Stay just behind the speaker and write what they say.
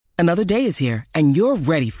Another day is here, and you're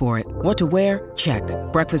ready for it. What to wear? Check.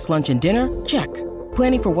 Breakfast, lunch, and dinner? Check.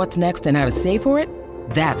 Planning for what's next and how to save for it?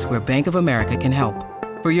 That's where Bank of America can help.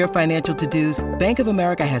 For your financial to-dos, Bank of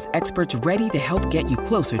America has experts ready to help get you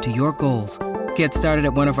closer to your goals. Get started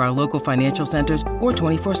at one of our local financial centers or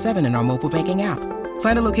 24/7 in our mobile banking app.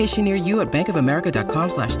 Find a location near you at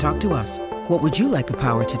bankofamerica.com/talktous. What would you like the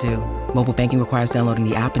power to do? Mobile banking requires downloading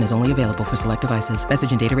the app and is only available for select devices.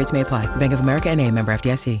 Message and data rates may apply. Bank of America N.A., member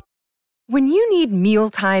FDIC. When you need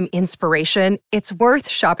mealtime inspiration, it's worth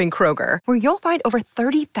shopping Kroger, where you'll find over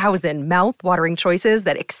 30,000 mouth-watering choices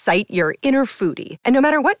that excite your inner foodie. And no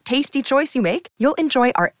matter what tasty choice you make, you'll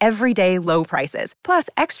enjoy our everyday low prices, plus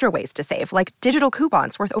extra ways to save, like digital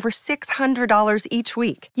coupons worth over $600 each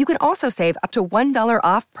week. You can also save up to $1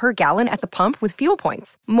 off per gallon at the pump with fuel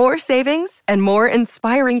points. More savings and more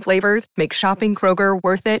inspiring flavors make shopping Kroger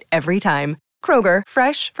worth it every time. Kroger,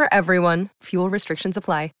 fresh for everyone. Fuel restrictions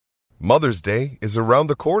apply. Mother's Day is around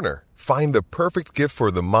the corner. Find the perfect gift for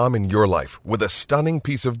the mom in your life with a stunning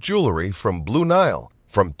piece of jewelry from Blue Nile.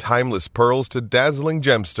 From timeless pearls to dazzling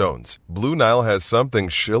gemstones, Blue Nile has something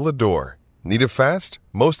she'll adore. Need it fast?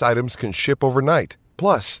 Most items can ship overnight.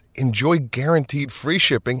 Plus, enjoy guaranteed free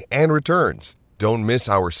shipping and returns. Don't miss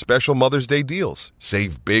our special Mother's Day deals.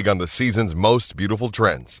 Save big on the season's most beautiful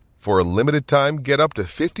trends. For a limited time, get up to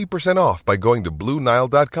 50% off by going to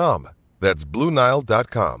BlueNile.com. That's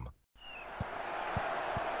BlueNile.com.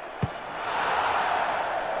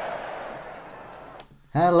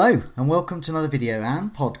 Hello and welcome to another video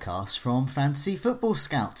and podcast from Fantasy Football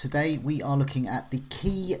Scout. Today we are looking at the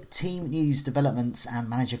key team news, developments and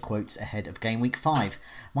manager quotes ahead of Game Week 5.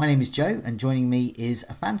 My name is Joe and joining me is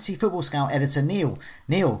a Fantasy Football Scout editor Neil.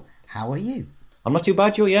 Neil, how are you? I'm not too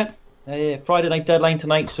bad, Joe, yet. Friday night deadline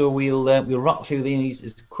tonight, so we'll rattle through these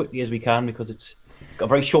as quickly as we can because it's got a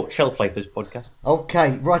very short shelf life, this podcast.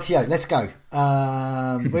 Okay, rightio, let's go.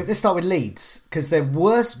 Let's start with Leeds because there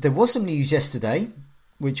was some news yesterday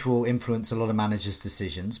which will influence a lot of managers'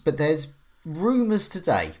 decisions. But there's rumours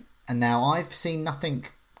today, and now I've seen nothing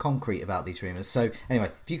concrete about these rumours. So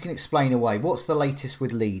anyway, if you can explain away, what's the latest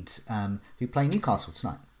with Leeds, who play Newcastle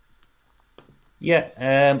tonight? Yeah,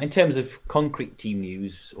 in terms of concrete team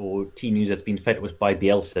news, or team news that's been fed to us by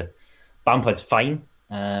Bielsa, Bamford's fine.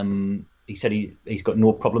 He said he's got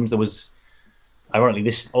no problems. There was, ironically,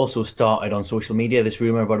 this also started on social media, this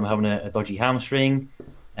rumour about him having a dodgy hamstring.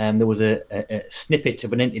 There was a snippet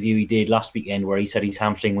of an interview he did last weekend where he said his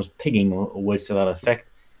hamstring was pinging or words to that effect.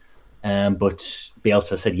 But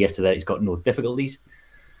Bielsa said yesterday he's got no difficulties.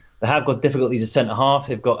 They have got difficulties at centre-half.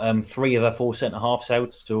 They've got 3 of their 4 centre-halves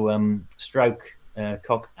out. So Strauch,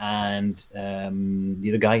 Koch and the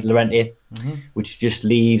other guy, Llorente, which just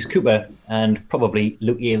leaves Cooper and probably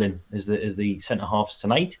Luke Ayling as the centre-halves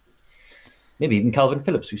tonight. Maybe even Calvin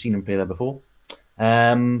Phillips, we've seen him play there before.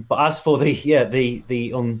 But as for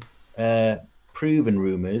the unproven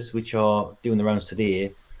rumours, which are doing the rounds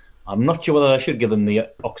today, I'm not sure whether I should give them the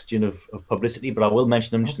oxygen of publicity, but I will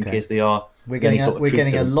mention them just in case they are. We're getting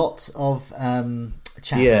a lot of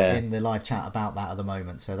chat in the live chat about that at the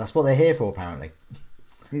moment, so that's what they're here for, apparently.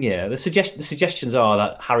 Yeah, the suggestions are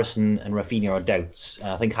that Harrison and Rafinha are doubts.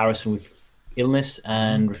 I think Harrison with illness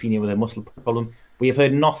and Rafinha with a muscle problem. We have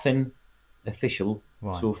heard nothing official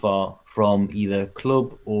so far from either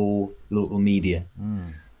club or local media.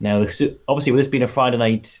 Now, obviously, with this being a Friday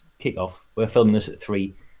night kickoff, we're filming this at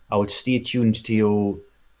 3. I would stay tuned to your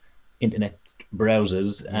internet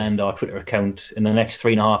browsers and our Twitter account in the next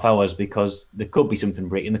 3.5 hours because there could be something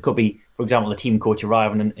breaking. There could be, for example, the team coach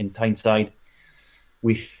arriving in Tyneside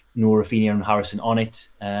with no Rafinha and Harrison on it.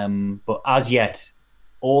 But as yet,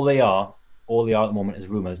 all they are at the moment is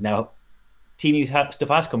rumours. Now, team news stuff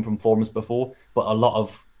has come from forums before, but a lot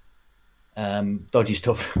of dodgy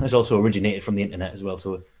stuff has also originated from the internet as well.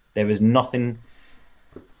 So there is nothing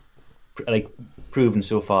proven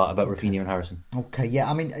so far about Rafinha and Harrison. Okay,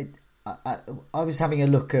 yeah, I mean, I was having a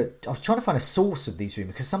look at. I was trying to find a source of these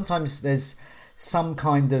rumours because sometimes there's some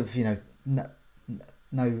kind of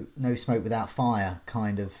no smoke without fire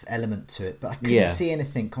kind of element to it, but I couldn't see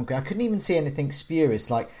anything concrete. I couldn't even see anything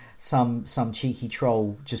spurious like some cheeky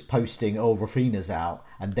troll just posting, "Oh, Rafinha's out,"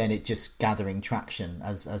 and then it just gathering traction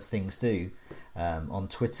as things do on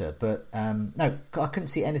Twitter. But no, I couldn't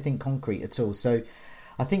see anything concrete at all. So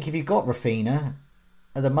I think if you've got Rafinha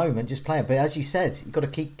at the moment, just play it. But as you said, you've got to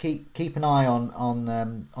keep an eye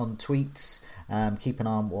on tweets, keep an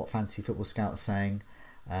eye on what Fantasy Football Scout are saying.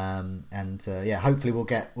 Hopefully we'll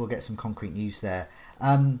get some concrete news there.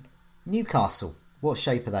 Newcastle, what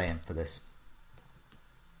shape are they in for this?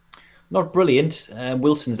 Not brilliant.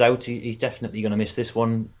 Wilson's out. He's definitely going to miss this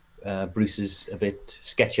one. Bruce is a bit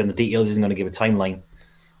sketchy on the details. Isn't going to give a timeline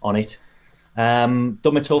on it.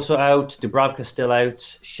 Dummett's also out. Dubravka's still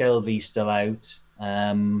out. Shelby's still out.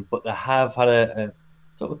 But they have had a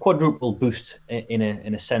sort of a quadruple boost in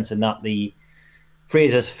a sense, in that the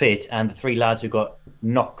Fraser's fit and the three lads who got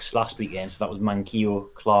knocks last weekend, so that was Manquillo,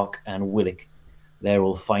 Clark and Willock, they're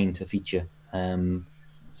all fine to feature.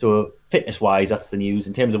 So fitness-wise, that's the news.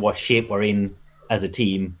 In terms of what shape we're in as a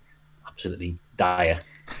team, absolutely dire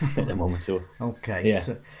at the moment. So okay, yeah.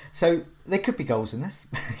 So there could be goals in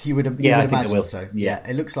this. you would imagine so. Yeah,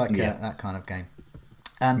 it looks like that kind of game.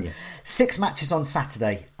 6 matches on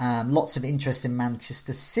Saturday. Lots of interest in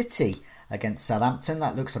Manchester City against Southampton.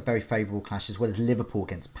 That looks a very favourable clash, as well as Liverpool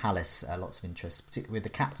against Palace. Lots of interest, particularly with the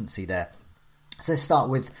captaincy there. So let's start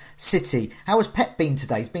with City. How has Pep been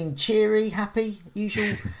today? He's been cheery, happy,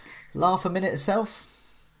 usual laugh a minute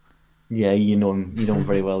itself. Yeah, you know him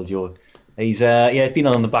very well, Joe. He's been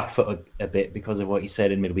on the back foot a bit because of what he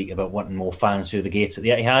said in midweek about wanting more fans through the gates at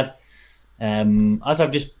the Etihad. As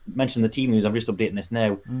I've just mentioned the team news, I'm just updating this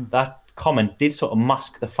now. That comment did sort of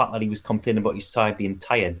mask the fact that he was complaining about his side being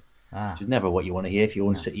tired. Which is never what you want to hear if you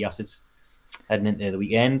own City assets heading into the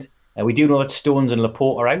weekend. We do know that Stones and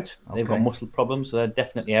Laporte are out. They've got muscle problems, so they're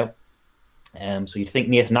definitely out. So you'd think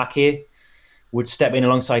Nathan Ake would step in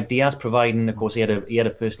alongside Diaz, providing, of course, he had a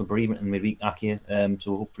personal bereavement in midweek, Ake,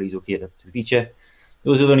 so hopefully he's okay to feature.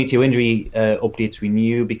 Those are the only 2 injury updates we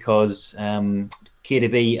knew, because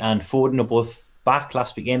KDB and Foden are both back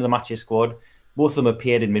last weekend in the match squad. Both of them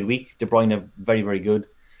appeared in midweek. De Bruyne are very, very good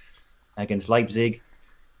against Leipzig.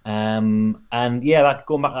 And yeah, that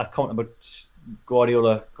going back to that comment about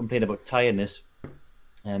Guardiola complaining about tiredness.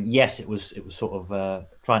 Yes, it was sort of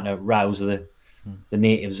trying to rouse the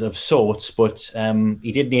natives of sorts, but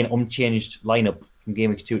he did need an unchanged lineup from game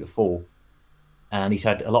weeks 2 to 4, and he's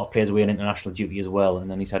had a lot of players away on international duty as well, and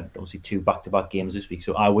then he's had obviously 2 back-to-back games this week.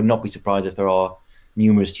 So I would not be surprised if there are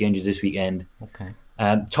numerous changes this weekend. Okay.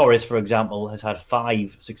 Torres, for example, has had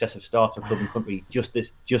 5 successive starts for club and country just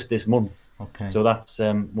this month. Okay. So that's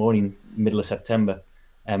we're only in middle of September.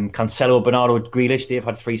 Cancelo, Bernardo, Grealish, they've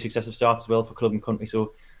had 3 successive starts as well for club and country.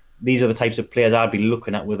 So these are the types of players I'd be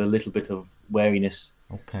looking at with a little bit of wariness.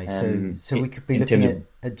 Okay, so we could be looking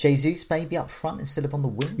at Jesus maybe up front instead of on the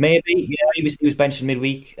wing? Maybe, yeah. He was benched in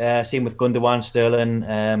midweek. Same with Gundogan, Sterling,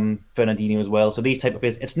 Fernandinho as well. So these type of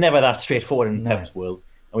players, it's never that straightforward in Pep's world.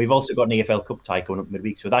 And we've also got an EFL Cup tie coming up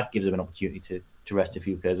midweek, so that gives him an opportunity to rest a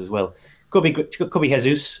few players as well. Could be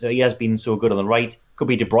Jesus. He has been so good on the right. Could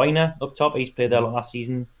be De Bruyne up top. He's played there a lot last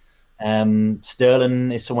season.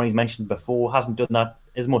 Sterling is someone he's mentioned before. Hasn't done that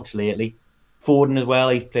as much lately. Foden as well.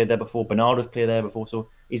 He's played there before. Bernardo's played there before. So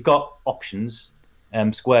he's got options.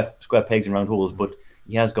 Square pegs and round holes, but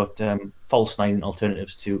he has got false nine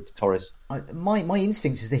alternatives to Torres. My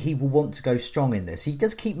instinct is that he will want to go strong in this. He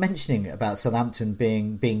does keep mentioning about Southampton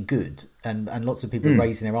being good, and lots of people are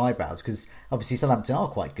raising their eyebrows because obviously Southampton are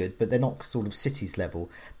quite good, but they're not sort of City's level.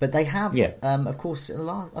 But they have, of course, in the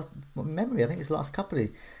last memory, I think it's the last couple of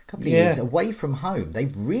years away from home,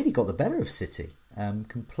 they've really got the better of City.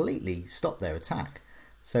 Completely stopped their attack.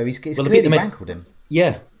 So he's clearly rankled him.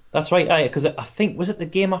 Yeah, that's right. Because I think, was it the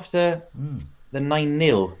game after the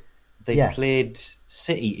 9-0? They played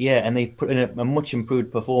City, and they put in a much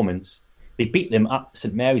improved performance. They beat them at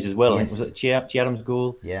St Mary's as well. Yes. Was it Che Adams'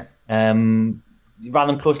 goal? Yeah. Ran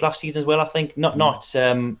them close last season as well, I think. Not.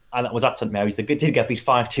 And that was at St Mary's. They did get beat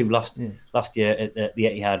 5-2 last year at the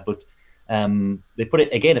Etihad, but they put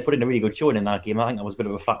in a really good showing in that game. I think that was a bit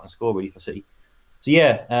of a flattening score really for City. So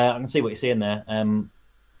I can see what you're saying there.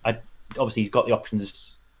 Obviously he's got the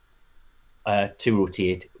options to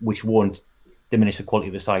rotate, which won't diminish the quality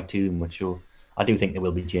of the side too much. So I do think there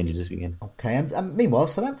will be changes this weekend. Okay, and meanwhile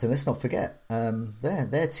Southampton, let's not forget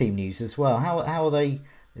their team news as well. How are they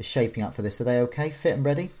shaping up for this? Are they okay, fit and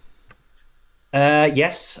ready?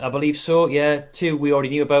 Yes, I believe so. Yeah, 2 we already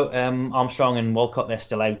knew about. Armstrong and Walcott, they're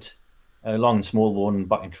still out. Long and Smallbone and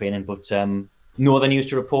back in training, but no other news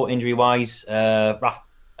to report injury wise. Raf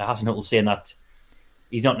Hasenhüttl saying that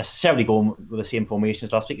he's not necessarily going with the same formation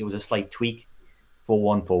as last week. It was a slight tweak,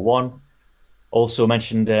 4-1-4-1. Also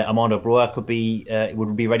mentioned Armando Broja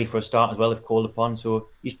would be ready for a start as well if called upon. So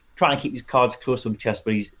he's trying to keep his cards close to his chest,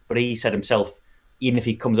 but he said himself, even if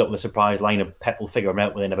he comes up with a surprise lineup, Pep will figure him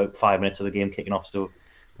out within about 5 minutes of the game kicking off. So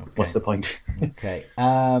what's the point? Okay.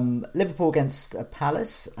 Liverpool against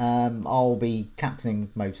Palace. I'll be captaining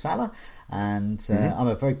Mo Salah, and I'm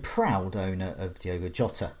a very proud owner of Diogo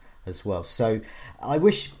Jota as well. So I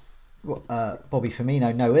wish Bobby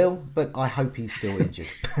Firmino no ill, but I hope he's still injured.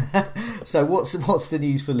 So what's the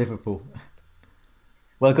news for Liverpool?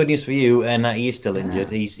 Well, good news for you, and he is still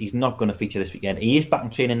injured. He's not going to feature this weekend. He is back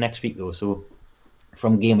in training next week, though, so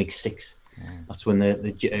from game week 6, that's when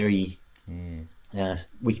the jittery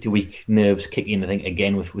week-to-week nerves kick in, I think,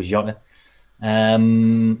 again with Jota.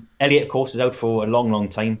 Elliott, of course, is out for a long, long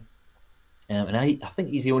time. And I think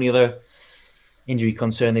he's the only other injury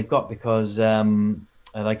concern they've got, because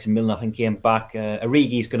like Milner, I think, came back.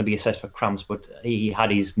 Origi's going to be assessed for cramps, but he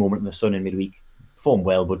had his moment in the sun in midweek. Performed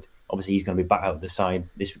well, but obviously he's going to be back out of the side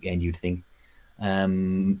this weekend, you'd think.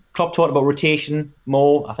 Klopp talked about rotation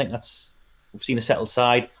more. I think we've seen a settled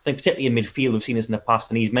side. I think particularly in midfield, we've seen this in the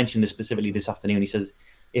past, and he's mentioned this specifically this afternoon. He says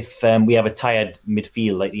if we have a tired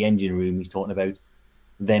midfield, like the engine room he's talking about,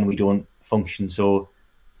 then we don't function. So,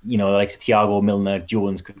 like Thiago, Milner,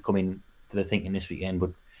 Jones could come in to the thinking this weekend.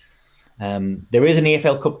 But there is an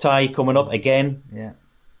AFL Cup tie coming up again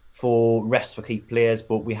for rest for key players.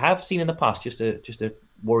 But we have seen in the past, just to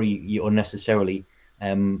worry you unnecessarily,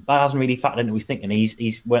 that hasn't really factored into his thinking.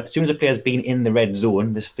 As soon as a player's been in the red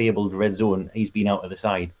zone, this fabled red zone, he's been out of the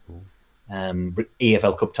side,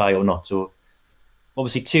 AFL Cup tie or not. So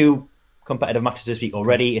obviously 2 competitive matches this week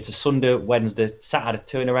already. It's a Sunday, Wednesday, Saturday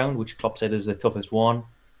turnaround, which Klopp said is the toughest one.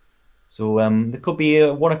 So there could be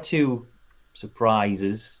 1 or 2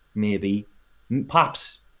 surprises, maybe.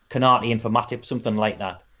 Perhaps Konate in for Matip, something like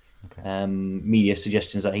that. Okay. Media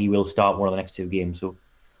suggestions that he will start one of the next 2 games. So,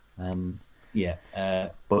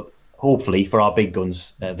 but hopefully for our big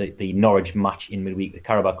guns, the Norwich match in midweek, the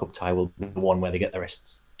Carabao Cup tie, will be the one where they get the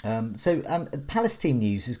rests. Palace team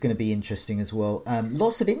news is going to be interesting as well.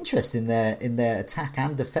 Lots of interest in their attack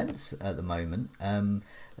and defence at the moment.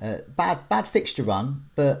 Bad fixture run,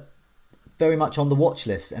 but very much on the watch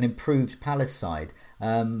list, an improved Palace side.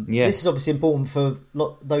 This is obviously important for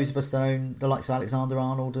those of us that own the likes of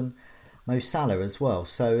Alexander-Arnold and Mo Salah as well.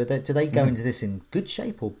 So do they go into this in good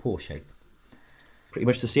shape or poor shape? Pretty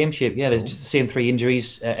much the same shape, yeah. There's just the same 3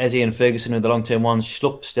 injuries. Eze and Ferguson are the long-term ones.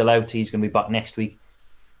 Schlupp still out. He's going to be back next week.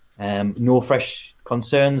 No fresh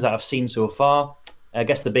concerns that I've seen so far. I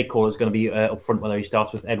guess the big call is going to be up front, whether he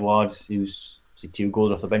starts with Edouard, who's 2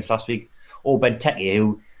 goals off the bench last week, or Benteke,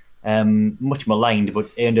 who much maligned, but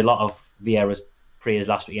earned a lot of Vieira's praise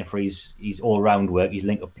last weekend for his all-round work, his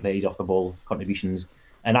link-up plays, off-the-ball contributions.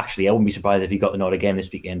 And actually, I wouldn't be surprised if he got the nod again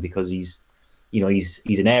this weekend, because he's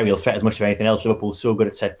an aerial threat as much as anything else. Liverpool's so good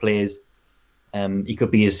at set plays. He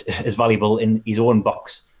could be as valuable in his own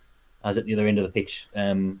box as at the other end of the pitch.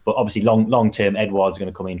 But obviously, long-term, Edouard's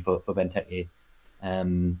going to come in for Benteke.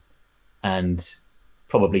 And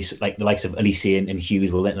probably like the likes of Elise and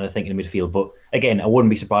Hughes will let another think in the midfield. But again, I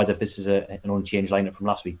wouldn't be surprised if this is an unchanged lineup from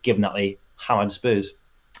last week, given that they hammered Spurs.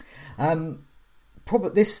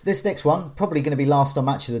 Probably this next one probably going to be last on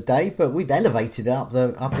match of the day, but we've elevated up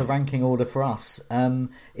the ranking order for us.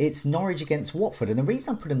 It's Norwich against Watford, and the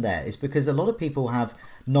reason I put him there is because a lot of people have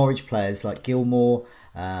Norwich players like Gilmour,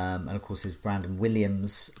 and of course there's Brandon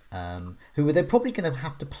Williams, who they're probably going to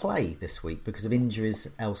have to play this week because of injuries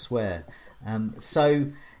elsewhere.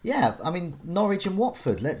 Yeah, I mean, Norwich and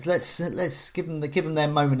Watford. Let's give them their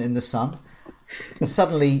moment in the sun.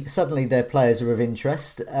 Suddenly their players are of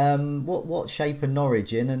interest. What shape are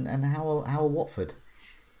Norwich in, and how are Watford?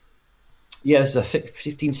 Yeah, this is a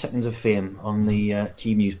 15 seconds of fame on the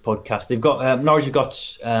Team News podcast. They've got Norwich have got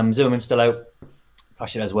Zimmerman still out,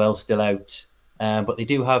 Pasha as well still out, but they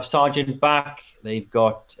do have Sargent back. They've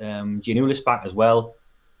got Giannoulis back as well.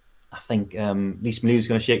 I think Lys Malou's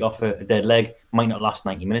going to shake off a dead leg. Might not last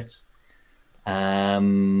 90 minutes. I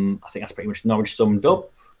think that's pretty much Norwich summed up.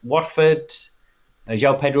 Watford,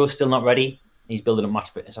 João Pedro's still not ready. He's building up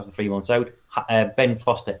match fitness after 3 months out. Ben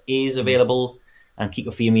Foster is available, and Kiko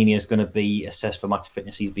Firmino is going to be assessed for match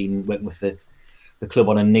fitness. He's been working with the club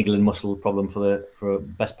on a niggling muscle problem for the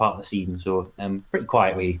best part of the season. So pretty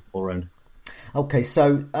quiet really all round. Okay,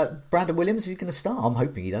 so Brandon Williams, is he going to start? I'm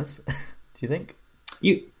hoping he does. Do you think?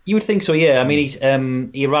 You would think so, yeah. I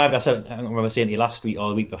mean, he arrived. I don't remember saying to you last week or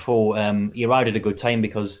the week before. He arrived at a good time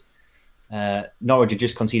because Norwich had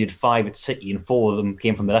just conceded 5 at City, and 4 of them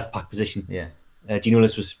came from the left back position. Yeah.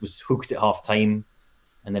 Giannoulis was hooked at half time,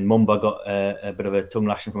 and then Mumba got a bit of a tongue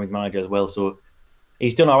lashing from his manager as well. So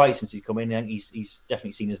he's done all right since he's come in. And he's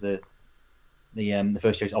definitely seen as the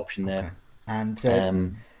first choice option there. Okay.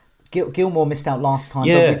 And Gilmour missed out last time,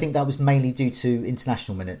 but we think that was mainly due to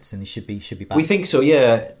international minutes, and he should be back. We think so,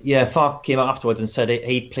 yeah. Yeah, Farke came out afterwards and said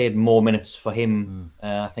he'd played more minutes for him,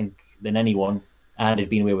 I think, than anyone, and he'd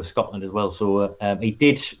been away with Scotland as well. So he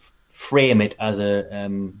did frame it as a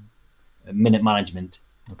minute management.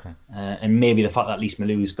 Okay. And maybe the fact that Lys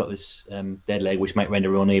Malou's got this dead leg, which might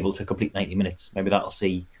render her unable to complete 90 minutes, maybe that'll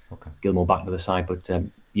see Gilmour back to the side. But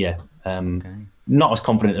yeah, not as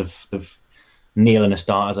confident of nailing a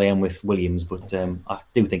start as I am with Williams, but I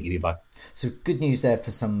do think he'll be back. So good news there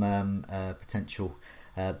for some potential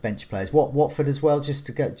bench players. Watford as well, just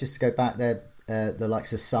to go back there, the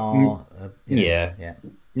likes of Sarr. Yeah.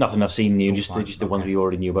 Nothing I've seen new, just the ones we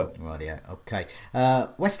already knew about. Right, yeah, okay.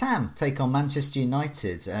 West Ham take on Manchester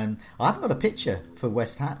United. I haven't got a picture for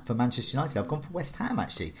Manchester United. I've gone for West Ham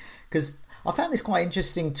actually, because I found this quite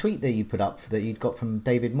interesting tweet that you put up that you'd got from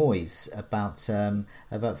David Moyes about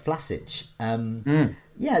Vlasic.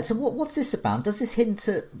 Yeah, so what's this about? Does this hint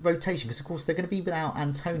at rotation? Because of course they're going to be without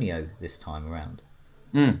Antonio this time around.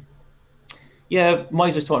 Yeah,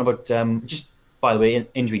 Moyes was talking about just. By the way,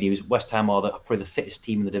 injury news, West Ham are probably the fittest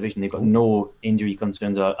team in the division. They've got no injury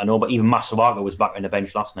concerns, I know, but even Masuaku was back on the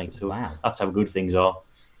bench last night, so that's how good things are.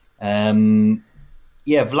 Vlasic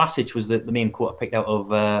was the main quote I picked out of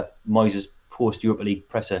Moyes' post-Europa League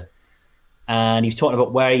presser. And he was talking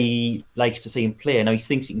about where he likes to see him play. Now, he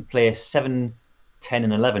thinks he can play 7, 10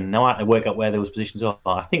 and 11. Now, I have to work out where those positions are.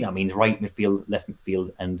 I think that means right midfield, left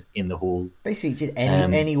midfield, and in the hole. Basically, just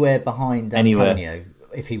anywhere behind Antonio,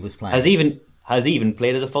 if he was playing. Has even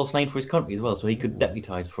played as a false nine for his country as well, so he could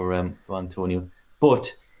deputise for Antonio. But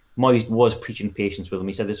Moyes was preaching patience with him.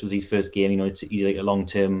 He said this was his first game. He's like a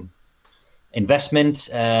long-term investment.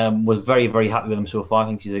 Was very, very happy with him so far. I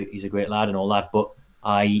think he's a great lad and all that. But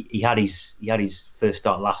he had his first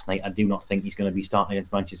start last night. I do not think he's going to be starting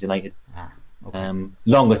against Manchester United.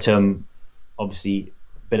 Longer term, obviously,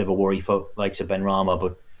 a bit of a worry for likes of Benrahma,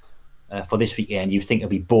 but for this weekend, you think it'll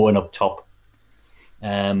be Bowen up top.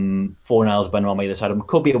 Fornals, Benrahma either side of him.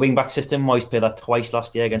 Could be a wing-back system. Moyes played that twice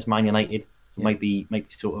last year against Man United. Might be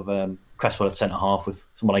sort of Cresswell at centre half with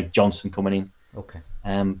someone like Johnson coming in. Okay.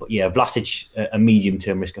 But yeah, Vlasic a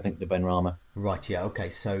medium-term risk, I think, to Benrahma. Right. Yeah. Okay.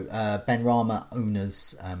 So Benrahma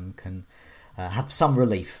owners can have some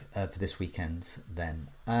relief for this weekend then.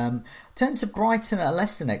 Turn to Brighton at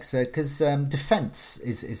Leicester next, because defence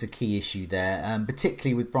is a key issue there,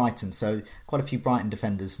 particularly with Brighton. So quite a few Brighton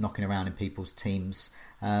defenders knocking around in people's teams.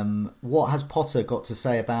 What has Potter got to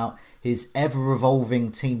say about his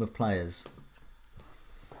ever-evolving team of players?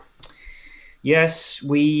 Yes,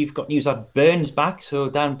 we've got news that Byrne's back. So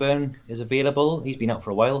Dan Burn is available. He's been out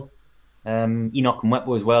for a while. Enoch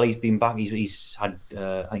Mwepwa as well. He's been back. He's had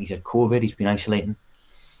I think he's had COVID. He's been isolating.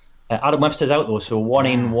 Adam Webster's out though, so one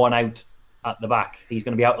in, one out at the back. He's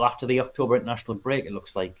going to be out after the October international break. It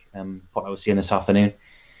looks like. What I was seeing this afternoon,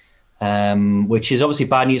 which is obviously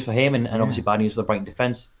bad news for him and obviously bad news for the Brighton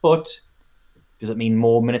defence. But does it mean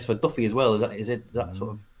more minutes for Duffy as well? Does that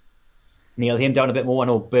sort of nail him down a bit more? I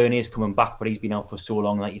know Byrne is coming back, but he's been out for so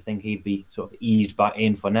long that you think he'd be sort of eased back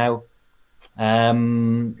in for now. I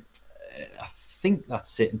think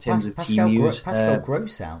that's it in terms of team news. Pascal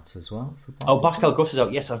Gross out as well. For Pascal Gross is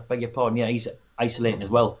out. Yes, I beg your pardon. Yeah, he's isolating as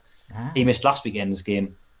well. He missed last weekend's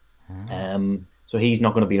game, so he's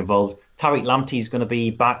not going to be involved. Tariq Lamptey is going to be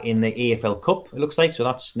back in the AFL Cup, it looks like. So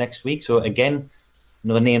that's next week. So again,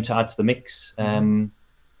 another name to add to the mix.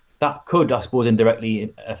 That could, I suppose,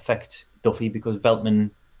 indirectly affect Duffy because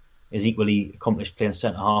Veltman is equally accomplished playing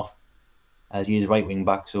centre half as he is right wing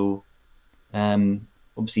back. So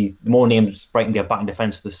obviously, the more names Brighton get back in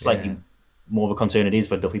defence, the slightly more of a concern it is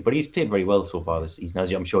for Duffy. But he's played very well so far this season,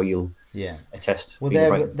 as I'm sure you'll attest. Well,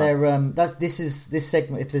 this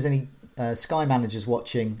segment. If there's any Sky managers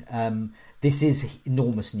watching, this is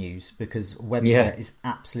enormous news because Webster is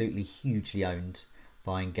absolutely hugely owned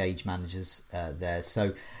by Engage managers there,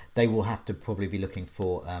 so they will have to probably be looking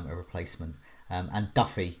for a replacement. And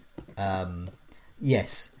Duffy,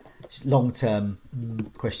 yes. Long term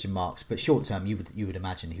question marks, but short term you would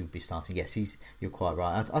imagine he would be starting. Yes, you're quite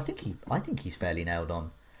right. I think he's fairly nailed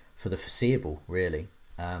on for the foreseeable, really.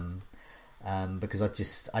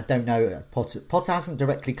 Because I don't know. Potter hasn't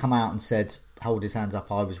directly come out and said hold his hands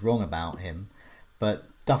up. I was wrong about him, but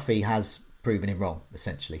Duffy has proven him wrong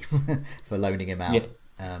essentially for loaning him out.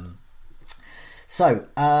 Yeah.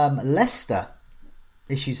 Leicester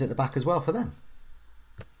issues at the back as well for them.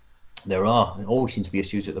 There always seems to be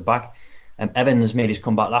issues at the back. Evans made his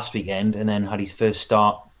comeback last weekend and then had his first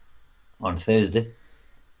start on Thursday,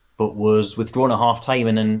 but was withdrawn at half time.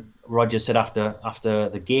 And then Rodgers said after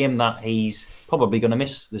the game that he's probably going to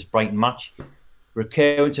miss this Brighton match,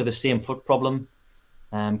 recurring to the same foot problem.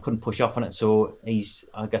 Couldn't push off on it, so I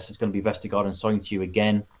guess it's going to be Vestergaard and Soyuncu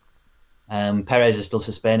again. Perez is still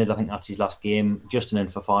suspended. I think that's his last game. Justin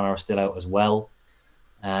and Fofana are still out as well.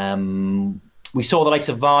 We saw the likes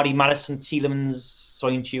of Vardy, Maddison, Tielemans,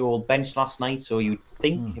 Soyuncu all benched last night, so you'd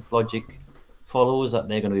think if logic follows that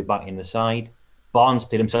they're going to be back in the side. Barnes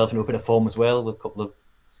played himself into a bit of form as well with a couple of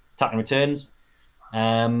attacking returns.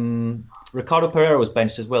 Ricardo Pereira was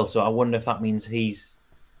benched as well, so I wonder if that means he's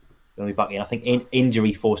going to be back in. I think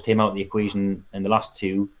injury forced him out of the equation in the last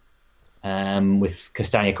two, with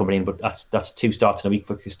Castagna coming in, but that's 2 starts in a week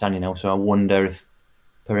for Castagna now, so I wonder if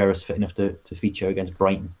Pereira's fit enough to feature against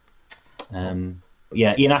Brighton. But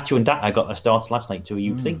yeah, Iheanacho and Daka got their starts last night, so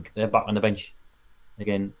you'd think they're back on the bench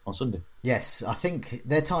again on Sunday. Yes, I think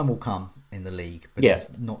their time will come in the league, but it's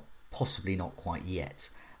possibly not quite yet.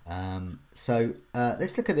 So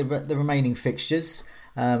let's look at the remaining fixtures.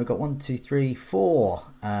 We've got 4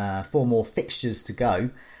 more fixtures to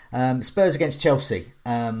go. Spurs against Chelsea.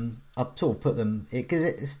 I've sort of put them because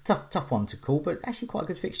it's a tough one to call, but actually quite a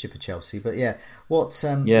good fixture for Chelsea. But what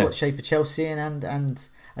shape are Chelsea in and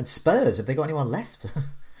Spurs? Have they got anyone left?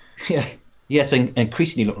 Yeah, it's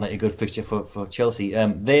increasingly looking like a good fixture for Chelsea.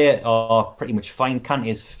 They are pretty much fine. Kante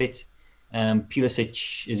is fit.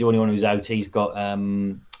 Pulisic is the only one who's out. He's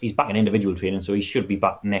back in individual training, so he should be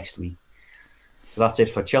back next week. So that's it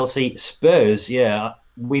for Chelsea. Spurs,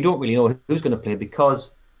 we don't really know who's going to play,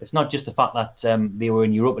 because it's not just the fact that they were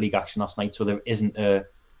in Europa League action last night, so there isn't a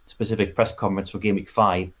specific press conference for Game Week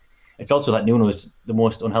 5. It's also that Nuno is the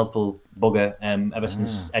most unhelpful bugger ever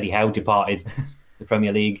since Eddie Howe departed the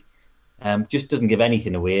Premier League. Just doesn't give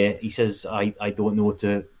anything away. He says, I don't know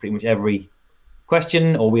to pretty much every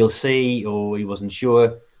question, or we'll see, or he wasn't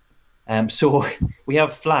sure. So we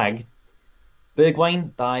have flagged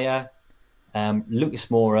Bergwijn, Dyer, Lucas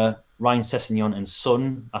Moura, Ryan Sessegnon and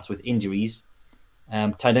Son. That's with injuries.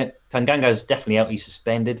 Tanganga is definitely out. He's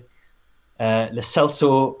suspended. Lo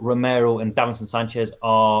Celso, Romero and Davinson Sanchez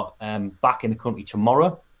are back in the country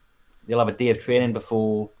tomorrow. They'll have a day of training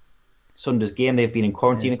before Sunday's game. They've been in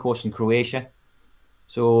quarantine, of course, in Croatia.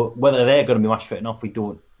 So whether they're going to be match fit enough, we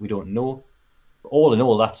don't know. But all in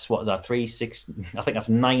all, that's 3, 6. I think that's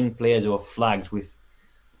 9 players who are flagged with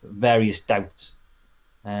various doubts.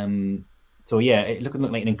 So it looking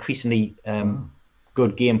like an increasingly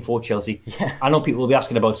good game for Chelsea. Yeah. I know people will be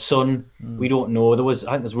asking about Son. We don't know. I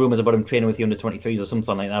think there's rumours about him training with the under-23s or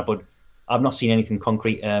something like that, but I've not seen anything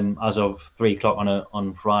concrete as of 3 o'clock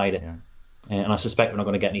on Friday. Yeah. And I suspect we're not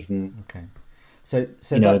going to get anything. Okay. So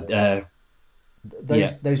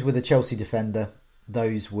those with a Chelsea defender,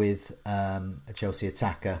 those with a Chelsea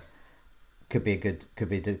attacker, could be a good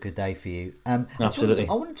day for you. Absolutely.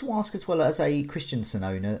 I wanted to ask as well, as a Christensen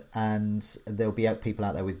owner, and there'll be people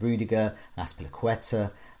out there with Rudiger,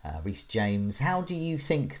 Azpilicueta, Reece James. How do you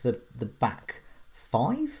think the back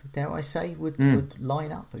 5, dare I say, would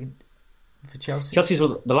line up for Chelsea? Chelsea's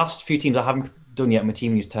the last few teams I haven't done yet on my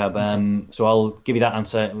team news tab, so I'll give you that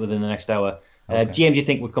answer within the next hour. Okay. James, you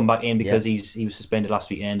think would come back in because he was suspended last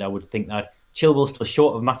weekend? I would think that. Chilwell's still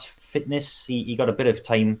short of match fitness. He got a bit of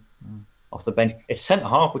time off the bench. It's centre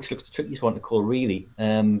half, which looks the trickiest one to call, really,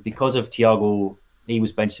 because of Thiago. He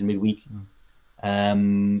was benched in midweek.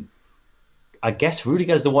 I guess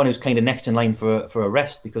Rudiger's the one who's kind of next in line for a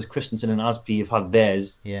rest, because Christensen and Azpi have had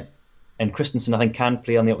theirs. Yeah, and Christensen I think can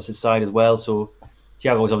play on the opposite side as well. So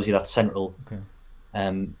Thiago is obviously that central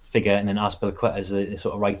figure, and then Azpilicueta is the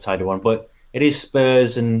sort of right-sided one. But it is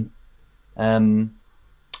Spurs, and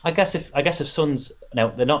I guess if Son's now,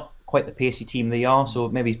 they're not quite the pacey team they are, so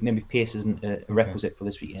maybe pace isn't a requisite for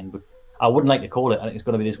this weekend. But I wouldn't like to call it. I think it's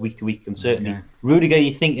going to be this week-to-week uncertainty. Okay. Rudiger,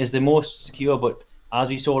 you think, is the most secure, but as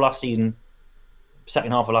we saw last season,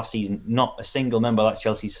 second half of last season, not a single member of that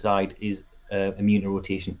Chelsea side is immune to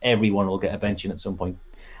rotation. Everyone will get a bench in at some point.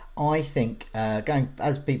 I think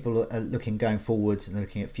as people are going forwards and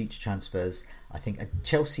looking at future transfers, I think a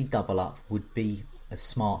Chelsea double up would be a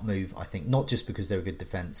smart move. I think not just because they're a good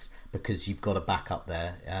defence, because you've got a backup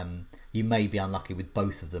there. You may be unlucky with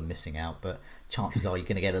both of them missing out, but chances are you're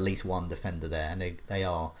going to get at least one defender there, and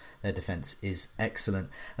their defence is excellent.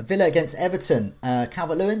 Villa against Everton.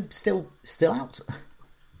 Calvert-Lewin still out.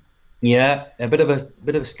 Yeah, a bit of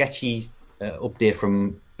a sketchy update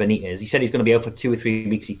from Benitez. He said he's going to be out for 2 or 3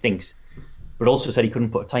 weeks, he thinks, but also said he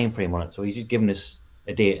couldn't put a time frame on it. So he's just given us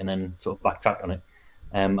a date and then sort of backtracked on it.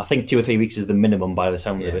 I think 2 or 3 weeks is the minimum by the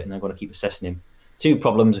sounds of it, and they're going to keep assessing him. 2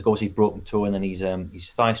 problems, of course, he's broken toe and then he's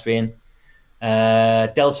thigh strain.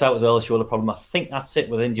 Delph's out as well, a shoulder problem. I think that's it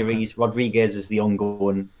with injuries. Okay. Rodriguez is the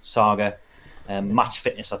ongoing saga. Match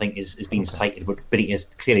fitness, I think, is being cited, but Benitez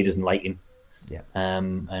clearly doesn't like him. Yeah.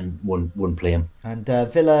 And wouldn't play him. And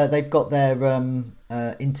Villa, they've got their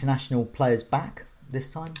international players back this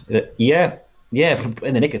time? Yeah,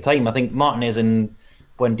 in the nick of time. I think Martinez and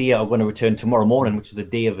Buendia are going to return tomorrow morning, which is the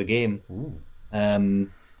day of the game. I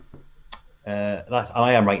am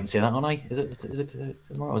right in saying that, aren't I? Is it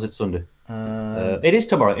tomorrow or is it Sunday? It is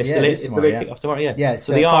tomorrow. It's tomorrow. Yeah, it's tomorrow. Yeah,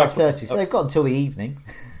 so 5:30. So they've got until the evening.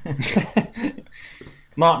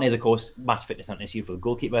 Martinez, of course, match fitness not an issue for the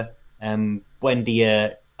goalkeeper.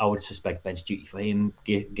 Buendia, I would suspect bench duty for him,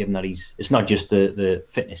 given that it's not just the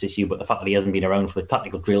fitness issue, but the fact that he hasn't been around for the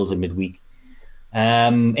tactical drills in midweek.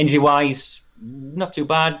 Injury-wise, not too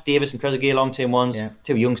bad. Davis and Trezeguet, long-term ones. Yeah.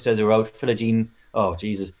 Two youngsters are out. Philogene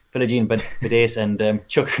Bedes and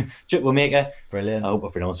Chuck Wamaker. Brilliant. I hope I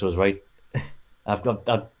pronounced those right. I've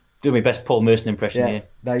doing my best Paul Merson impression here.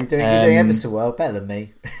 No, you're doing ever so well, better than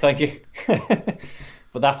me. Thank you.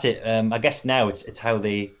 But that's it. I guess now it's how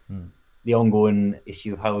the ongoing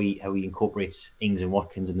issue of how he incorporates Ings and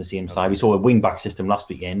Watkins in the same side. We saw a wing-back system last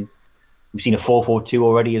weekend. We've seen a 4-4-2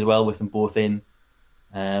 already as well with them both in.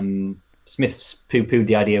 Smith's poo-pooed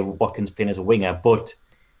the idea of Watkins playing as a winger, but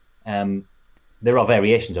there are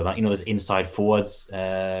variations of that. There's inside forwards.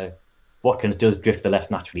 Watkins does drift to the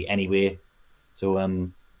left naturally anyway.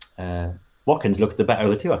 So Watkins looked the better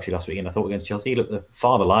of the two actually last weekend. I thought against Chelsea, he looked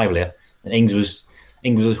far the livelier. And Ings was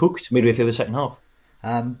hooked midway through the second half.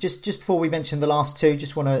 Just before we mention the last two,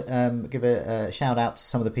 just want to give a shout out to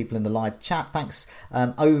some of the people in the live chat. Thanks.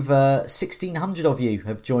 Over 1,600 of you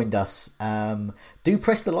have joined us. Do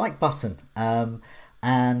press the like button.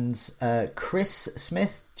 And Chris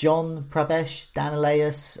Smith, John Prabesh, Dan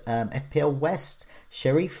Elias, FPL West,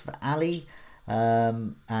 Sharif Ali,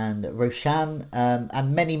 and Roshan,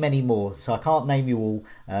 and many, many more. So I can't name you all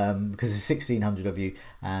because there's 1,600 of you.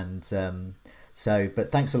 And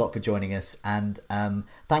but thanks a lot for joining us. And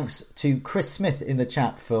thanks to Chris Smith in the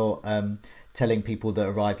chat for telling people that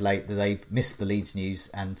arrived late that they've missed the Leeds news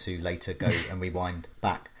and to later go and rewind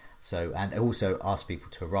back. So, and also ask people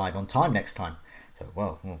to arrive on time next time. So,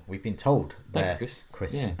 well, we've been told there,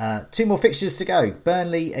 Chris. Yeah. Two more fixtures to go.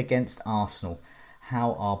 Burnley against Arsenal.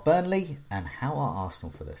 How are Burnley and how are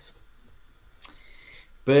Arsenal for this?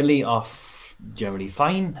 Burnley are generally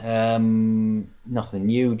fine. Nothing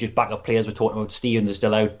new. Just backup players. We're talking about Stevens is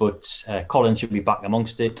still out, but Collins should be back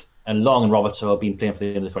amongst it. And Long and Robertson have been playing for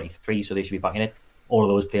the under 23, so they should be back in it. All of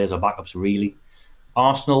those players are backups, really.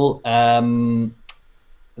 Arsenal,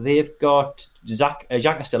 they've got Jack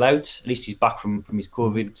is still out. At least he's back from his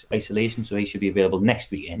COVID isolation, so he should be available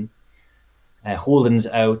next weekend. Holden's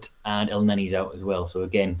out and El Neni's out as well. So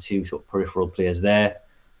again, two sort of peripheral players there.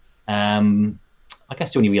 I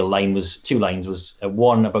guess the only real two lines was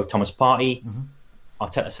one about Thomas Partey.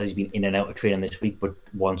 Arteta says he's been in and out of training this week, but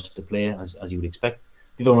wants to play as you would expect.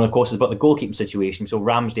 The other one, of course, is about the goalkeeping situation. So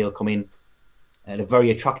Ramsdale come in at a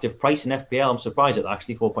very attractive price in FPL. I'm surprised at that,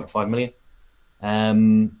 actually, 4.5 million.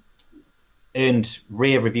 Earned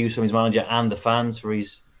rave reviews from his manager and the fans for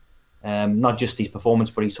his not just his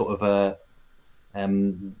performance, but his sort of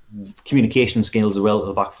communication skills as well at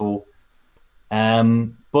the back four.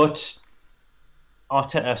 But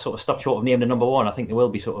Arteta sort of stopped short of naming the number one. I think there will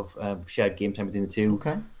be sort of shared game time between the two.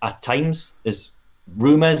 Okay. At times, there's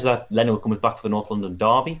rumours that Leno comes back for the North London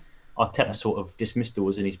derby. Arteta sort of dismissed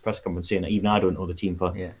those in his press conference, saying that even I don't know the team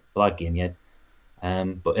for that game yet.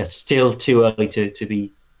 But it's still too early to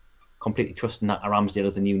be completely trusting that Ramsdale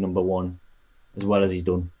is the new number one, as well as he's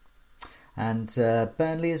done. And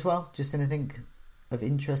Burnley as well. Just anything of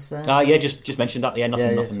interest there? Yeah, just mentioned that. Yeah,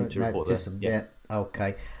 nothing to report there.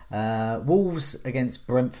 Okay. Wolves against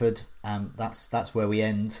Brentford. That's where we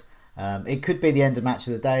end. It could be the end of match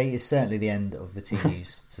of the day. It's certainly the end of the team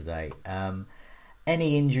news today.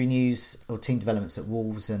 Any injury news or team developments at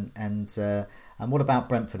Wolves and what about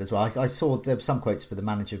Brentford as well? I saw there were some quotes for the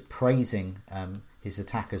manager praising his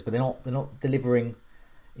attackers, but they're not delivering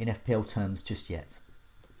in FPL terms just yet.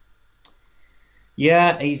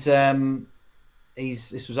 Yeah, he's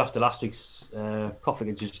this was after last week's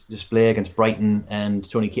profligate display against Brighton, and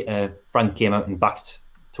Frank came out and backed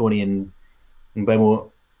Tony and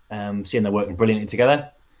Mbeumo, saying they're working brilliantly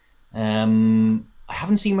together. I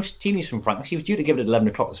haven't seen much team news from Frank. Actually, he was due to give it at 11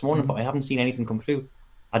 o'clock this morning, but I haven't seen anything come through.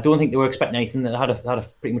 I don't think they were expecting anything. They had a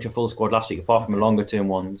pretty much a full squad last week, apart from the longer term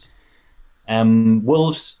ones.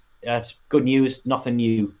 Wolves, it's good news, nothing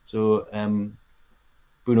new. So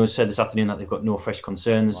Bruno said this afternoon that they've got no fresh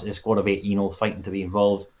concerns. A squad of 18 all fighting to be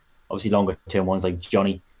involved. Obviously, longer term ones like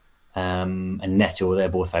Johnny and Neto, they're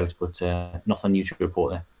both out, but nothing new to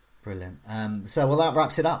report there. Brilliant. So that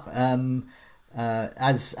wraps it up.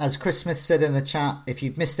 As Chris Smith said in the chat, if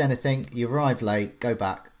you've missed anything, you arrived late, go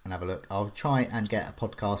back and have a look. I'll try and get a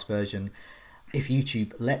podcast version if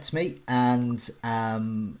YouTube lets me. And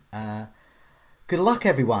good luck,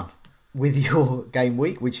 everyone, with your game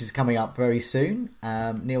week, which is coming up very soon.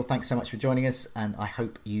 Neil, thanks so much for joining us, and I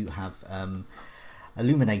hope you have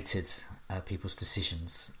illuminated people's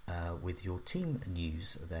decisions with your team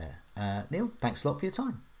news there. Neil, thanks a lot for your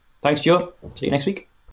time. Thanks, Joe. See you next week.